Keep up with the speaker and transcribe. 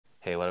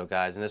Hey, what up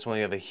guys? In this one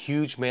we have a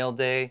huge mail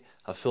day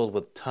filled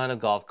with a ton of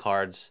golf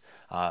cards.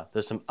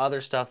 There's some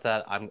other stuff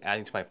that I'm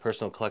adding to my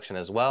personal collection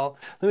as well.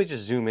 Let me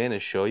just zoom in and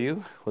show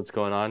you what's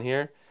going on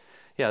here.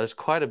 Yeah, there's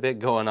quite a bit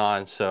going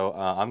on, so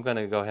I'm going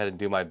to go ahead and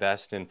do my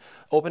best and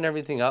open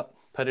everything up,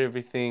 put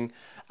everything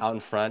out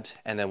in front,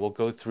 and then we'll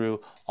go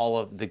through all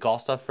of the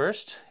golf stuff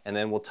first, and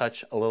then we'll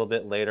touch a little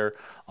bit later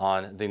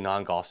on the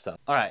non-golf stuff.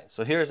 All right,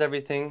 so here's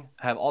everything.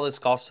 I have all this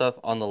golf stuff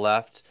on the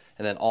left,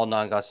 and then all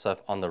non-golf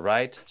stuff on the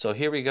right. So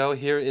here we go.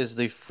 Here is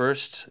the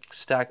first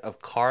stack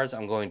of cards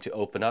I'm going to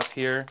open up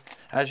here.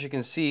 As you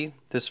can see,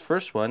 this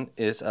first one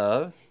is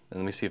of, and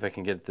let me see if I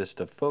can get this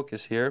to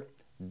focus here,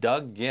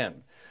 Doug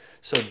Ghim.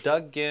 So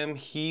Doug Ghim,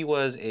 he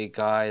was a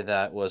guy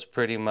that was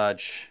pretty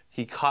much,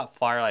 he caught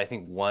fire I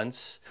think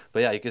once.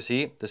 But yeah, you can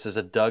see this is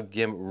a Doug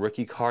Ghim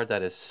rookie card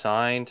that is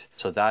signed.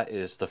 So that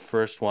is the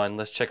first one.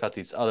 Let's check out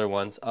these other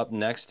ones. Up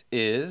next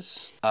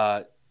is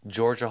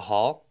Georgia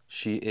Hall.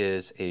 She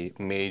is a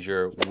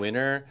major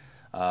winner.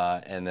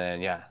 And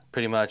then, yeah,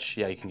 pretty much,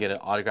 yeah, you can get an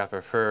autograph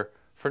of her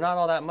for not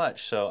all that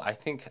much. So I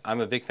think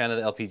I'm a big fan of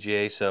the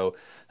LPGA. So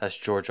that's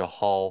Georgia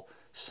Hall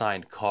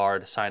signed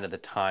card, sign of the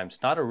times.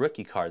 Not a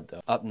rookie card,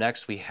 though. Up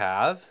next, we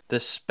have the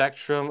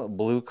Spectrum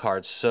Blue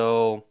card.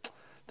 So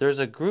there's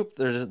a group,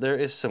 there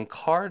is some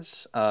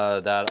cards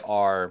that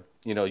are,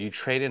 you know, you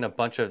trade in a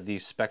bunch of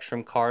these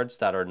Spectrum cards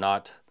that are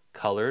not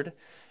colored,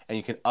 and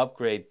you can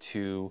upgrade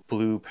to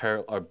blue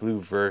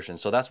version.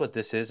 So that's what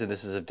this is, and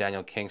this is of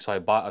Danielle King. So I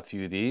bought a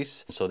few of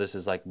these. So this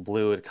is like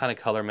blue. It kind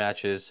of color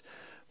matches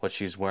what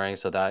she's wearing,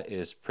 so that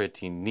is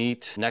pretty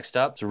neat. Next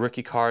up, it's a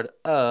rookie card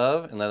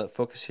of, and let it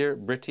focus here,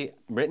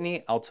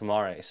 Brittany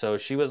Altamare. So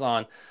she was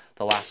on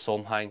the last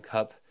Solheim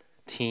Cup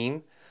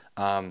team.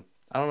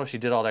 I don't know if she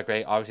did all that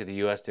great. Obviously, the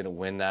U.S. didn't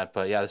win that,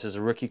 but yeah, this is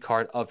a rookie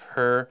card of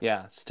her.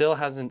 Yeah, still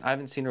hasn't, I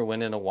haven't seen her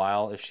win in a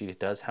while, if she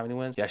does have any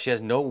wins. Yeah, she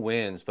has no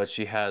wins, but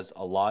she has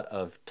a lot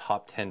of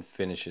top 10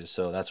 finishes,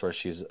 so that's where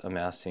she's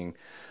amassing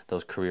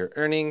those career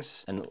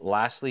earnings. And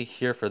lastly,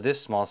 here for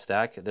this small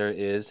stack, there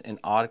is an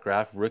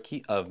autograph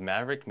rookie of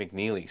Maverick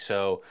McNeely.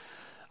 So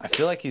I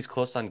feel like he's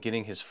close on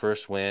getting his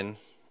first win.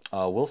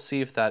 We'll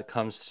see if that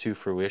comes to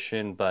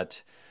fruition,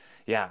 but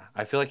yeah,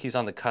 I feel like he's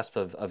on the cusp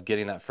of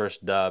getting that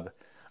first dub.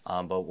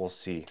 But we'll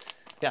see.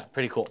 Yeah,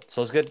 pretty cool.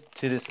 So let's get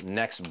to this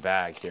next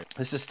bag here.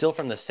 This is still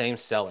from the same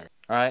seller.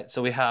 All right,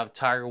 so we have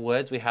Tiger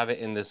Woods. We have it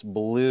in this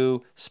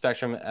blue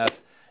Spectrum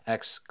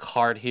FX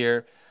card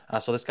here.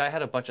 So this guy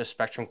had a bunch of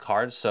Spectrum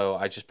cards, so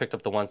I just picked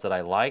up the ones that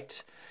I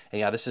liked. And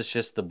yeah, this is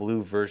just the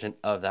blue version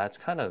of that. It's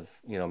kind of,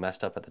 you know,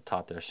 messed up at the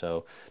top there,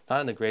 so not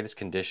in the greatest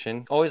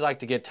condition. Always like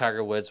to get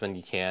Tiger Woods when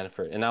you can,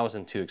 and that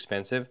wasn't too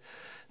expensive.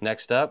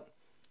 Next up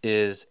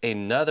is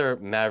another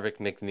Maverick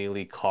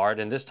McNeely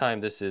card, and this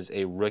time this is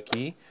a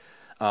rookie,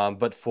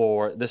 but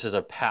this is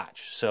a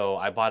patch. So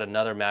I bought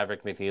another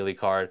Maverick McNeely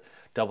card,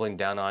 doubling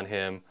down on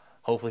him.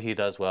 Hopefully he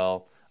does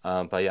well.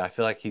 But yeah, I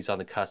feel like he's on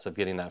the cusp of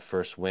getting that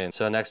first win.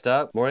 So next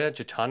up, Moria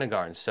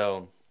Jatanagarn.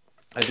 So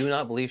I do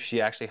not believe she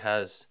actually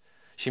has,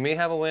 she may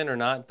have a win or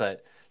not,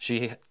 but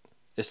it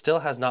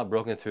still has not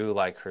broken through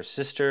like her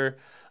sister,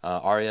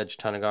 Arya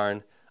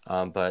Jatanagarn.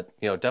 But,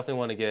 you know, definitely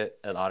want to get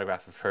an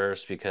autograph of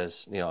hers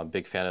because, you know, I'm a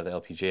big fan of the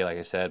LPGA, like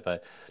I said,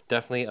 but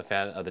definitely a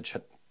fan of the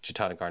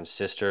Jatanagarn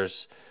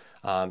sisters.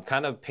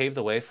 Kind of paved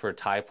the way for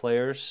Thai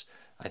players,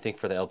 I think,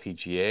 for the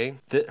LPGA.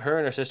 Her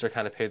and her sister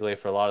kind of paved the way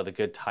for a lot of the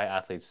good Thai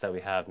athletes that we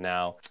have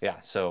now.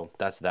 Yeah, so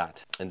that's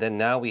that. And then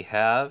now we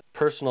have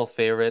personal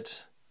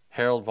favorite,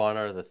 Harold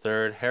Varner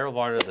III. Harold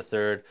Varner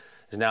III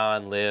is now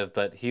on LIV,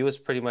 but he was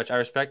pretty much, I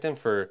respect him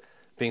for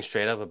being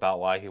straight up about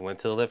why he went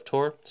to the LIV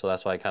Tour, so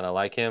that's why I kind of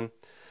like him.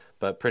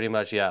 But pretty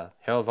much, yeah,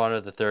 Harold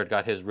Varner III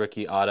got his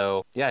rookie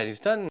auto. Yeah,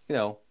 he's done, you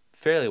know,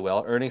 fairly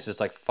well. Earnings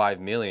is like $5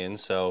 million.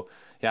 So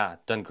yeah,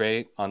 done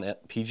great on the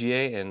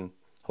PGA and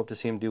hope to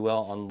see him do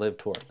well on LIV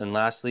Tour. And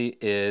lastly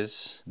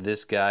is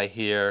this guy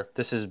here.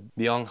 This is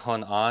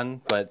Byung-Hun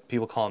An, but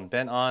people call him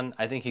Ben An.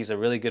 I think he's a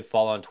really good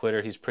follow on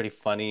Twitter. He's pretty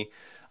funny.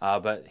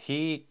 But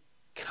he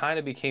kind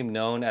of became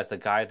known as the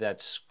guy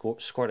that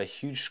scored a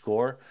huge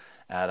score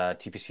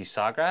at TPC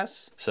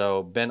Sawgrass.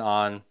 So Ben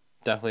An,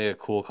 definitely a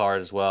cool card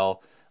as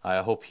well.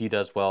 I hope he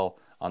does well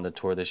on the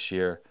tour this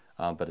year,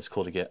 but it's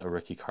cool to get a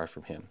rookie card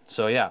from him.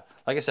 So yeah,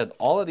 like I said,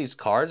 all of these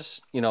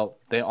cards, you know,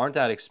 they aren't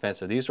that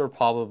expensive. These were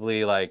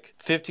probably like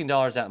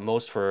 $15 at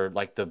most for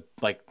like the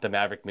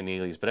Maverick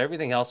McNeelys, but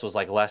everything else was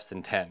like less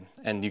than 10,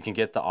 and you can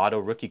get the auto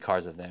rookie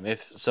cards of them.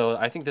 So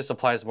I think this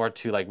applies more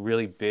to like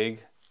really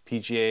big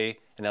PGA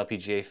and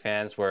LPGA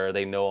fans where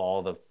they know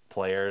all the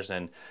players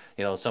and,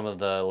 you know, some of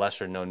the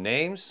lesser known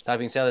names. That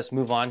being said, let's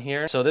move on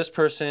here. So this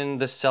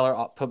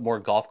seller put more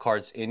golf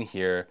cards in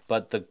here,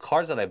 but the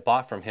cards that I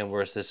bought from him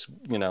were this,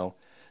 you know,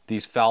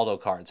 these Faldo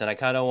cards, and I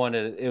kind of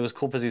wanted, it was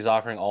cool because he's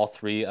offering all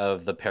three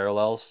of the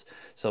parallels.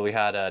 So we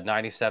had a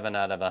 97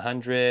 out of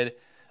 100,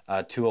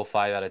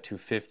 205 out of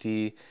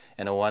 250,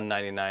 and a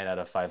 199 out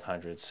of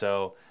 500.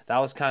 So that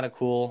was kind of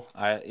cool.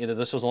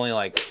 This was only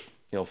like,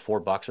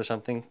 $4 or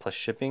something plus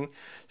shipping.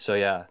 So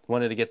yeah,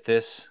 wanted to get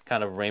this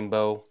kind of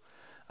rainbow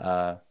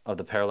of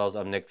the parallels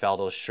of Nick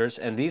Faldo's shirts.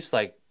 And these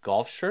like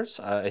golf shirts,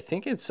 I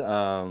think it's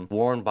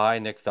worn by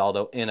Nick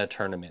Faldo in a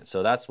tournament.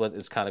 So that's what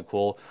is kind of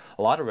cool.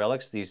 A lot of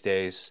relics these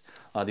days,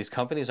 these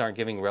companies aren't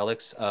giving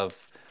relics of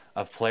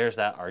players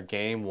that are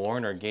game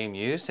worn or game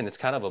used, and it's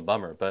kind of a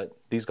bummer. But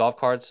these golf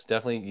cards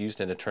definitely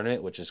used in a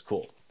tournament, which is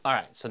cool. All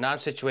right, so now I'm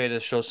situated to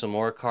show some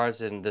more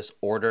cards in this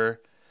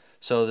order.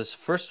 So this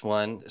first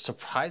one,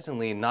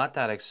 surprisingly not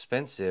that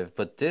expensive,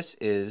 but this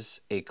is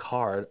a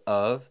card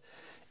of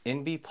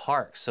Inbee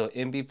Park. So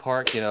Inbee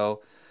Park, you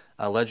know,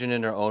 a legend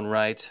in her own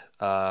right,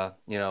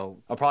 you know,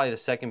 probably the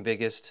second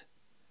biggest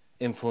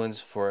influence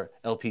for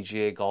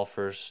LPGA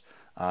golfers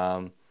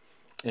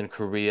in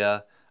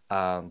Korea.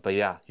 But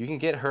yeah, you can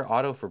get her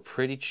auto for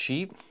pretty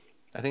cheap.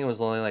 I think it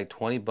was only like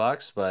 20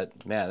 bucks,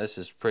 but man, this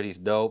is pretty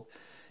dope.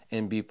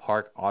 Inbee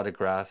Park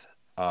autograph.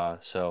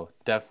 So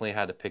definitely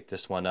had to pick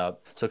this one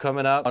up. So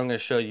coming up, I'm going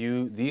to show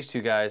you these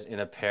two guys in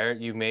a pair.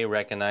 You may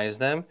recognize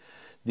them.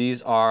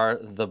 These are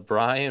the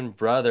Bryan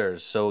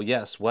brothers. So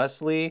yes,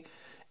 Wesley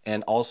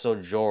and also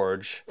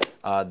George,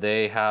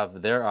 they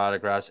have their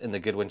autographs in the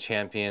Goodwin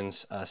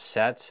Champions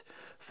set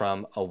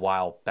from a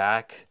while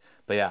back.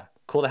 But yeah,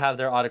 cool to have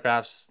their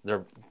autographs.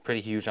 They're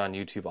pretty huge on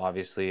YouTube,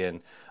 obviously.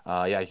 And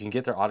yeah, you can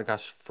get their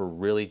autographs for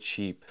really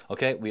cheap.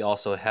 Okay, we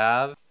also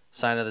have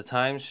Sign of the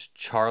Times,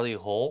 Charlie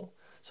Hull.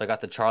 So I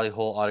got the Charlie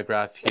Hull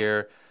autograph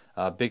here.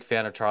 Big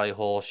fan of Charlie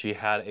Hull. She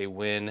had a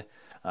win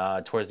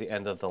towards the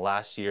end of the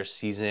last year's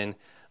season.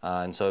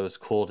 And so it was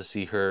cool to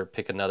see her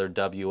pick another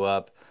W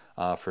up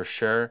for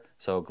sure.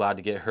 So glad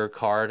to get her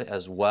card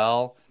as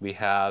well. We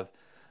have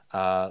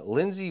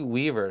Lindsay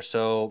Weaver.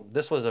 So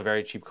this was a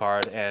very cheap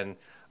card, and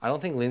I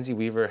don't think Lindsay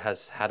Weaver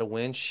has had a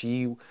win.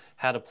 She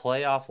had a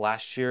playoff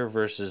last year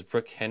versus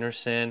Brooke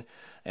Henderson,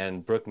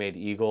 and Brooke made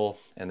eagle,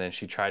 and then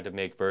she tried to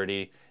make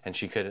birdie, and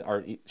she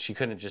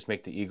couldn't just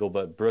make the eagle,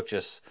 but Brooke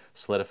just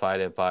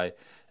solidified it by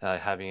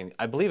having,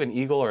 I believe, an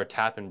eagle or a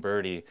tap and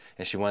birdie,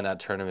 and she won that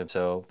tournament.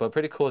 So, but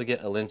pretty cool to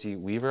get a Lindsay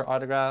Weaver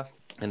autograph.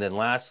 And then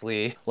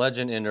lastly,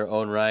 legend in her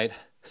own right.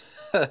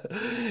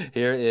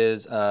 Here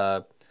is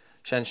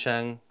Shen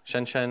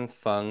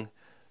Feng.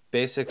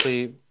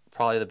 Basically,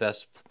 probably the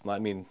best, I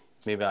mean,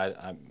 maybe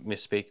I'm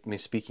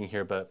misspeaking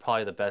here, but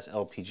probably the best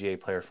LPGA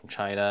player from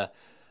China.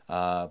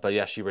 But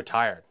yeah, she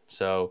retired.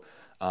 So,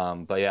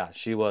 but yeah,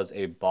 she was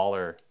a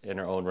baller in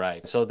her own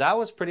right. So that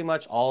was pretty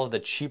much all of the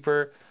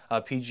cheaper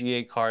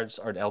PGA cards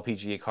or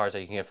LPGA cards that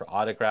you can get for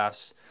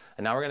autographs.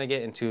 And now we're going to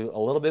get into a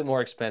little bit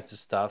more expensive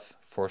stuff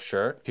for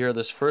sure. Here,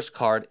 this first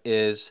card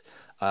is,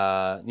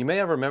 you may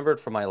have remembered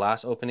from my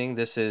last opening,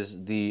 this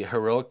is the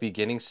Heroic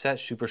Beginning set,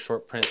 super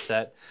short print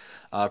set.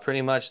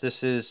 Pretty much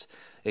this is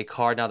a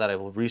card, now that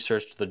I've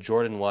researched the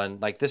Jordan one,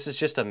 like this is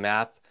just a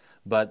map,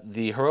 but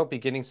the Heroic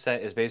Beginning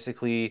set is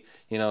basically,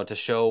 you know, to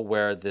show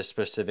where this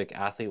specific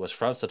athlete was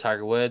from. So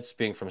Tiger Woods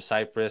being from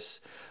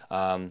Cyprus, you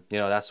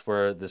know, that's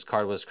where this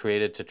card was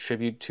created to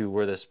tribute to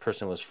where this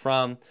person was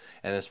from,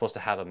 and it's supposed to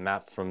have a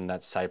map from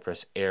that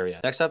Cyprus area.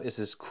 Next up is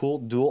this cool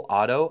dual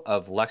auto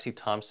of Lexi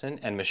Thompson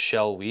and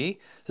Michelle Wie.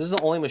 This is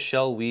the only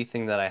Michelle Wie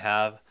thing that I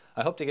have.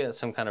 I hope to get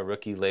some kind of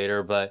rookie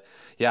later, but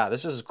yeah,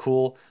 this is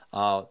cool.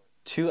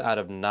 2 out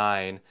of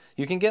 9.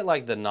 You can get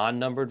like the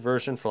non-numbered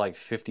version for like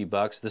 50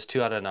 bucks. This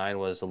 2 out of 9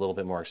 was a little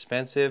bit more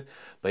expensive,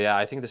 but yeah,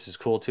 I think this is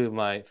cool. 2 of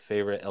my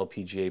favorite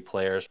LPGA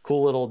players.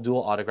 Cool little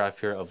dual autograph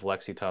here of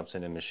Lexi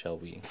Thompson and Michelle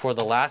Wie. For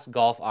the last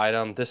golf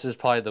item, this is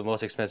probably the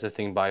most expensive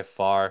thing by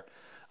far.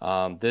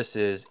 This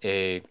is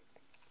a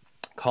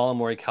Colin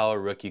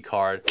Morikawa rookie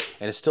card,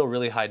 and it's still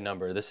really high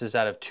number. This is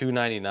out of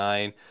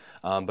 $299.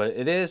 But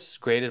it is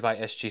graded by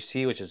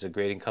SGC, which is a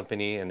grading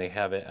company, and they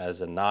have it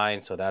as a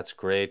 9, so that's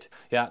great.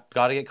 Yeah,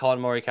 got to get Colin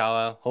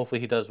Morikawa.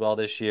 Hopefully he does well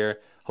this year.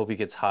 Hope he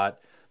gets hot.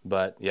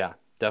 But yeah,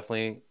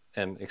 definitely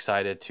am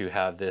excited to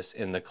have this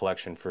in the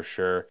collection for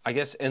sure. I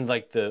guess in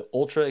like the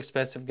ultra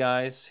expensive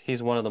guys,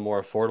 he's one of the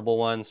more affordable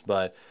ones,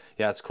 but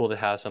yeah, it's cool to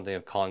have something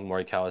of Colin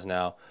Morikawa's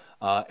now.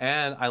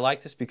 And I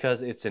like this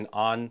because it's an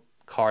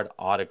on-card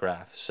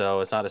autograph.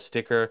 So it's not a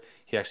sticker.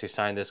 He actually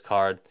signed this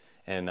card,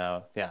 and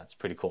yeah, it's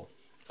pretty cool.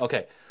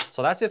 Okay,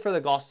 so that's it for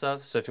the golf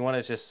stuff. So if you want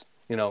to just,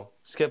 you know,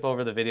 skip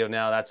over the video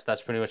now,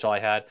 that's pretty much all I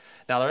had.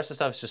 Now the rest of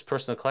the stuff is just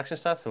personal collection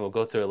stuff, and we'll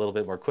go through it a little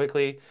bit more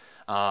quickly.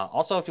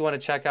 Also, if you want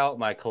to check out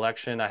my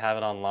collection, I have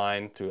it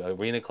online through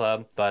Arena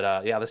Club.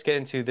 But yeah, let's get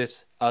into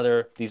these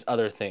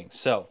other things.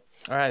 So,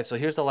 all right, so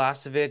here's the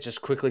last of it.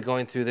 Just quickly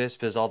going through this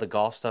because all the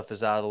golf stuff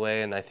is out of the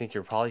way, and I think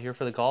you're probably here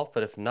for the golf.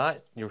 But if not,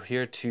 you're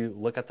here to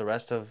look at the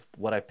rest of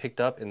what I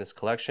picked up in this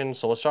collection.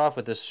 So we'll start off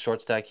with this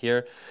short stack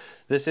here.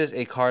 This is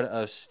a card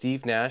of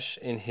Steve Nash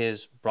in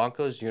his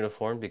Broncos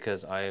uniform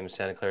because I am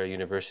Santa Clara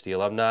University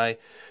alumni.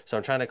 So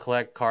I'm trying to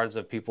collect cards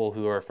of people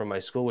who are from my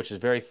school, which is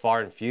very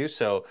far and few.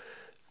 So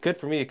good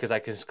for me because I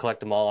can just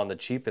collect them all on the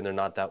cheap, and they're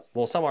not that,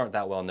 well, some aren't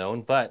that well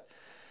known. But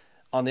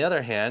on the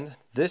other hand,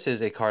 this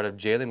is a card of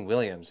Jalen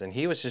Williams, and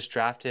he was just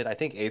drafted, I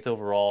think, 8th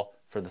overall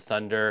for the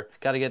Thunder.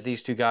 Got to get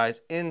these two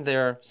guys in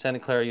their Santa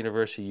Clara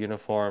University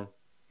uniform.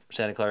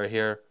 Santa Clara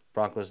here,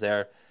 Broncos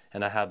there.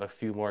 And I have a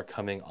few more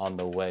coming on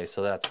the way.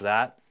 So that's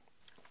that.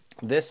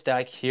 This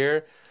stack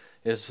here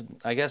is,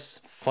 I guess,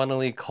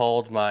 funnily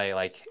called my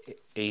like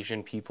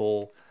Asian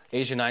people,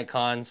 Asian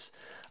icons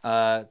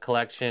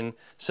collection.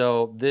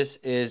 So this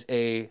is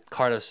a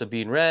card of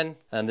Sabine Wren,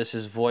 and this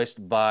is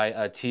voiced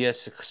by Tia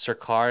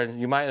Sircar.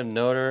 You might have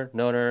known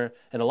her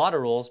in a lot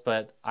of roles,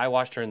 but I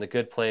watched her in The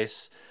Good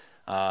Place,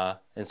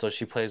 and so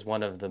she plays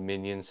one of the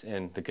minions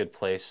in The Good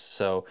Place.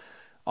 So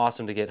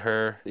awesome to get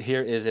her.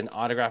 Here is an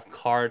autographed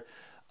card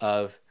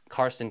of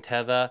Carson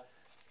Teva,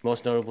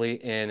 most notably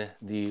in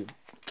the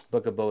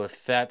Book of Boba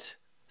Fett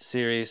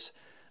series.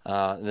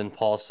 And then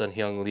Paul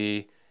Sun-Hyung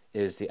Lee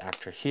is the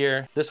actor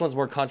here. This one's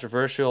more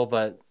controversial,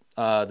 but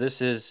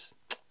this is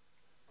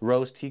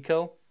Rose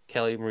Tico,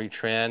 Kelly Marie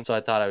Tran. So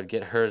I thought I would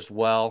get her as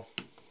well.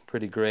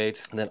 Pretty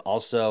great. And then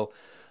also,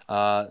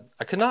 I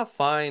could not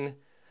find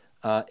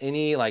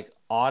any like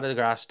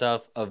autograph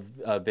stuff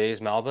of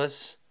Baze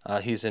Malbus.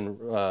 He's in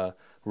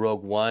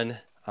Rogue One.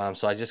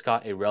 So I just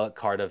got a relic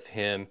card of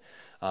him,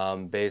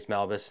 Baze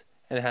Malbus.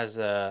 And it has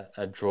a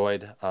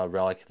droid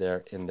relic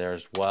in there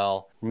as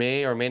well.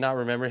 May or may not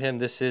remember him.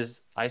 This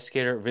is ice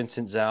skater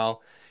Vincent Zhao.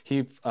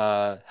 He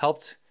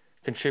helped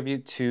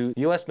contribute to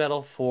U.S.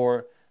 medal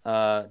for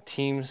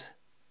team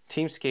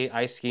skate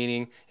ice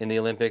skating in the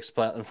Olympics,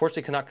 but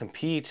unfortunately could not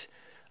compete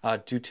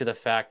due to the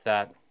fact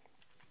that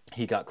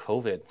he got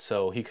COVID,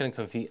 so he couldn't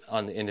compete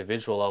on the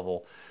individual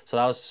level. So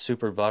that was a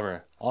super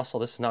bummer. Also,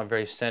 this is not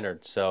very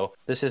centered. So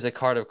this is a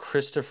card of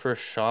Christopher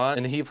Sean,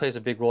 and he plays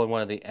a big role in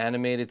one of the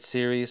animated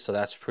series, so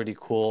that's pretty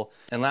cool.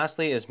 And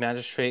lastly is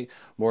Magistrate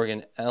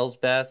Morgan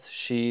Elsbeth.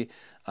 She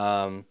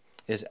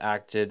is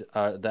acted,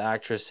 the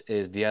actress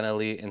is Deanna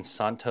Lee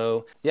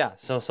Insanto. Yeah,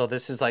 so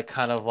this is like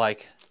kind of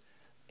like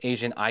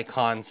Asian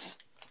icons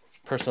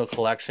personal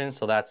collection,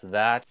 so that's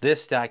that.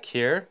 This stack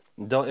here,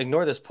 don't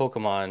ignore this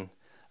Pokemon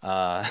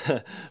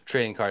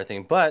trading card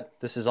thing, but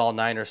this is all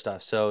Niner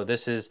stuff. So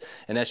this is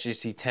an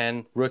SGC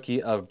 10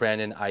 rookie of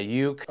Brandon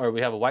Ayuk, or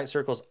we have a White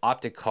Circles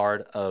optic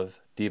card of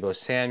Deebo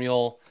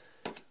Samuel,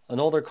 an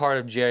older card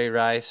of Jerry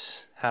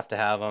Rice, have to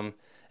have him,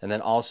 and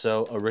then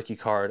also a rookie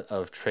card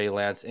of Trey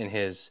Lance in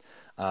his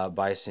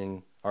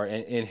Bison, or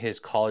in his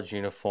college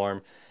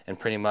uniform. And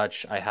pretty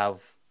much I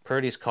have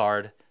Purdy's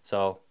card,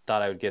 so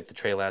thought I would get the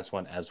Trey Lance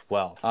one as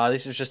well.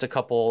 This is just a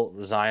couple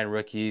Zion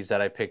rookies that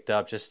I picked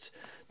up just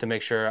to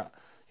make sure,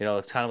 you know,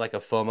 it's kind of like a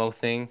FOMO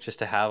thing, just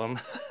to have them.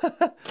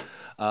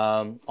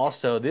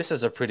 Also, this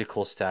is a pretty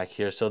cool stack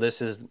here. So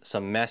this is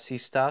some Messi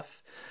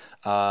stuff.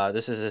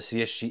 This is a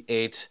CSG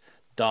 8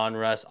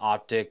 Donruss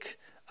Optic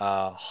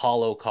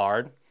Hollow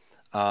card,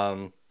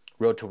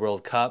 Road to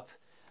World Cup.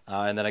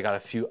 And then I got a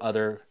few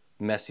other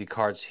Messi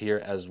cards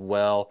here as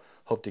well.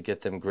 Hope to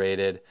get them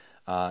graded.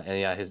 And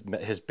yeah,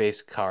 his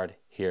base card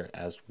here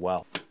as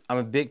well. I'm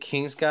a big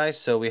Kings guy,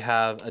 so we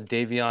have a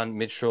Davion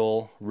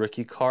Mitchell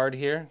rookie card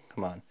here.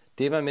 Come on.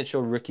 Davion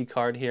Mitchell rookie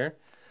card here,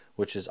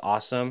 which is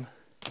awesome.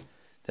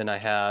 Then I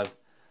have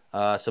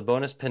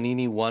Sabonis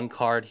Panini 1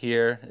 card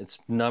here. It's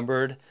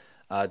numbered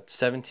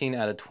 17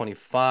 out of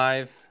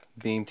 25.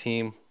 Beam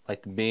team,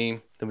 like the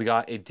beam. Then we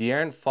got a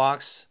De'Aaron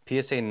Fox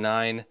PSA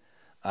 9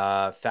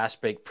 Fast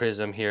Break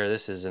Prism here.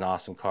 This is an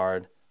awesome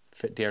card.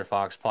 De'Aaron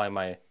Fox, probably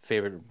my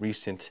favorite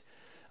recent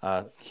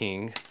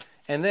King.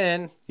 And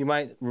then you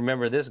might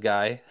remember this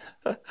guy,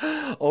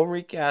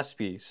 Omri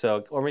Caspi.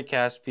 So Omri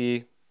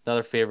Caspi,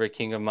 another favorite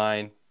King of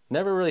mine.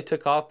 Never really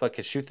took off, but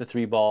could shoot the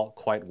 3-ball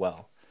quite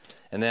well.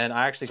 And then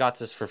I actually got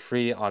this for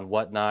free on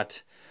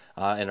Whatnot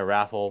in a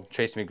raffle.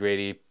 Tracy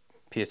McGrady,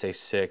 PSA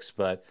 6,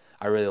 but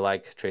I really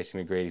like Tracy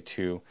McGrady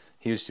too.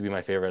 He used to be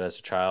my favorite as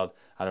a child.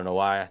 I don't know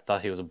why. I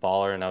thought he was a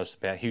baller, and I was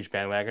a huge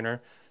bandwagoner.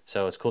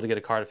 So it's cool to get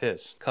a card of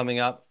his. Coming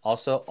up,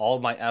 also all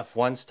of my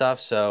F1 stuff.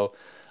 So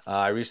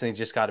I recently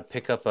just got a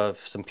pickup of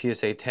some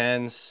PSA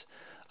 10s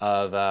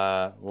of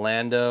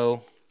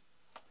Lando,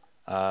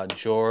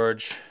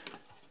 George,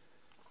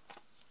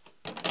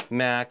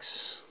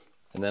 Max,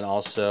 and then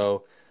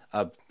also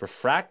a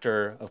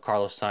refractor of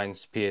Carlos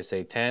Sainz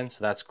PSA 10, so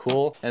that's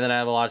cool. And then I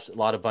have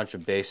a bunch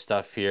of base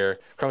stuff here.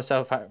 Chrome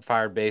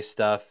Sapphire base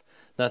stuff,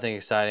 nothing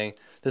exciting.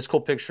 This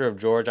cool picture of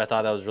George, I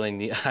thought that was really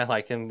neat. I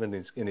like him in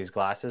these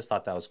glasses,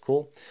 thought that was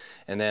cool.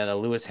 And then a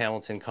Lewis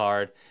Hamilton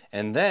card,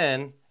 and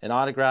then an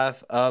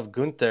autograph of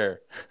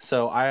Gunther.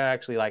 So I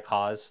actually like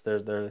Haas. They're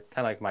kind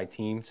of like my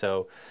team,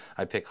 so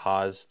I pick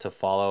Haas to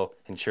follow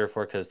and cheer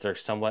for because they're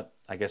somewhat,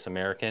 I guess,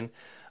 American,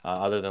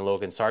 other than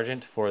Logan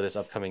Sargent for this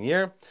upcoming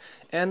year.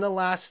 And the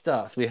last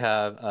stuff, we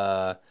have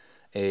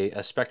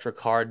a Spectra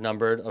card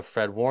numbered of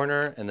Fred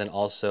Warner, and then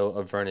also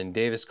a Vernon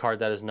Davis card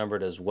that is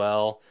numbered as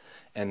well.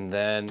 And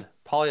then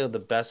probably the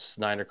best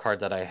Niner card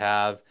that I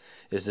have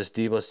is this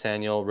Deebo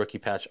Samuel rookie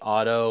patch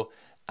auto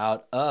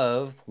out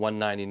of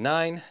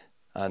 199,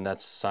 and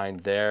that's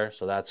signed there,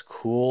 so that's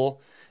cool.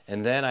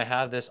 And then I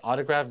have this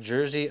autographed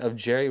jersey of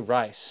Jerry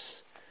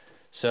Rice.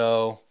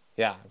 So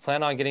yeah, I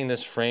plan on getting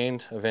this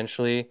framed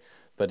eventually,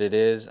 but it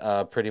is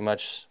pretty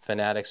much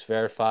Fanatics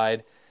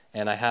verified,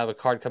 and I have a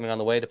card coming on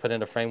the way to put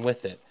in a frame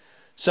with it.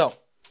 So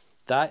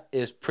that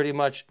is pretty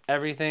much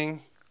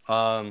everything.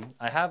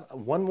 I have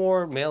one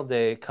more mail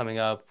day coming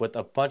up with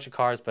a bunch of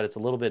cards, but it's a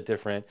little bit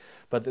different.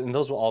 But then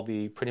those will all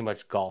be pretty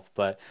much golf.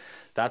 But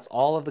that's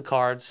all of the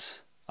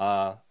cards.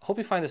 Hope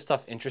you find this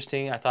stuff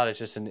interesting. I thought it's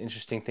just an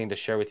interesting thing to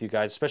share with you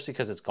guys, especially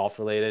because it's golf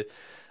related.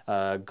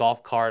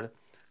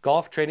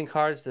 Golf trading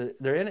cards,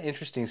 they're in an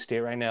interesting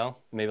state right now.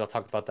 Maybe I'll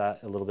talk about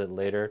that a little bit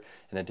later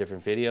in a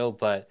different video.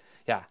 But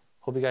yeah,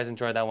 hope you guys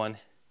enjoyed that one.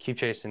 Keep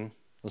chasing.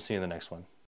 We'll see you in the next one.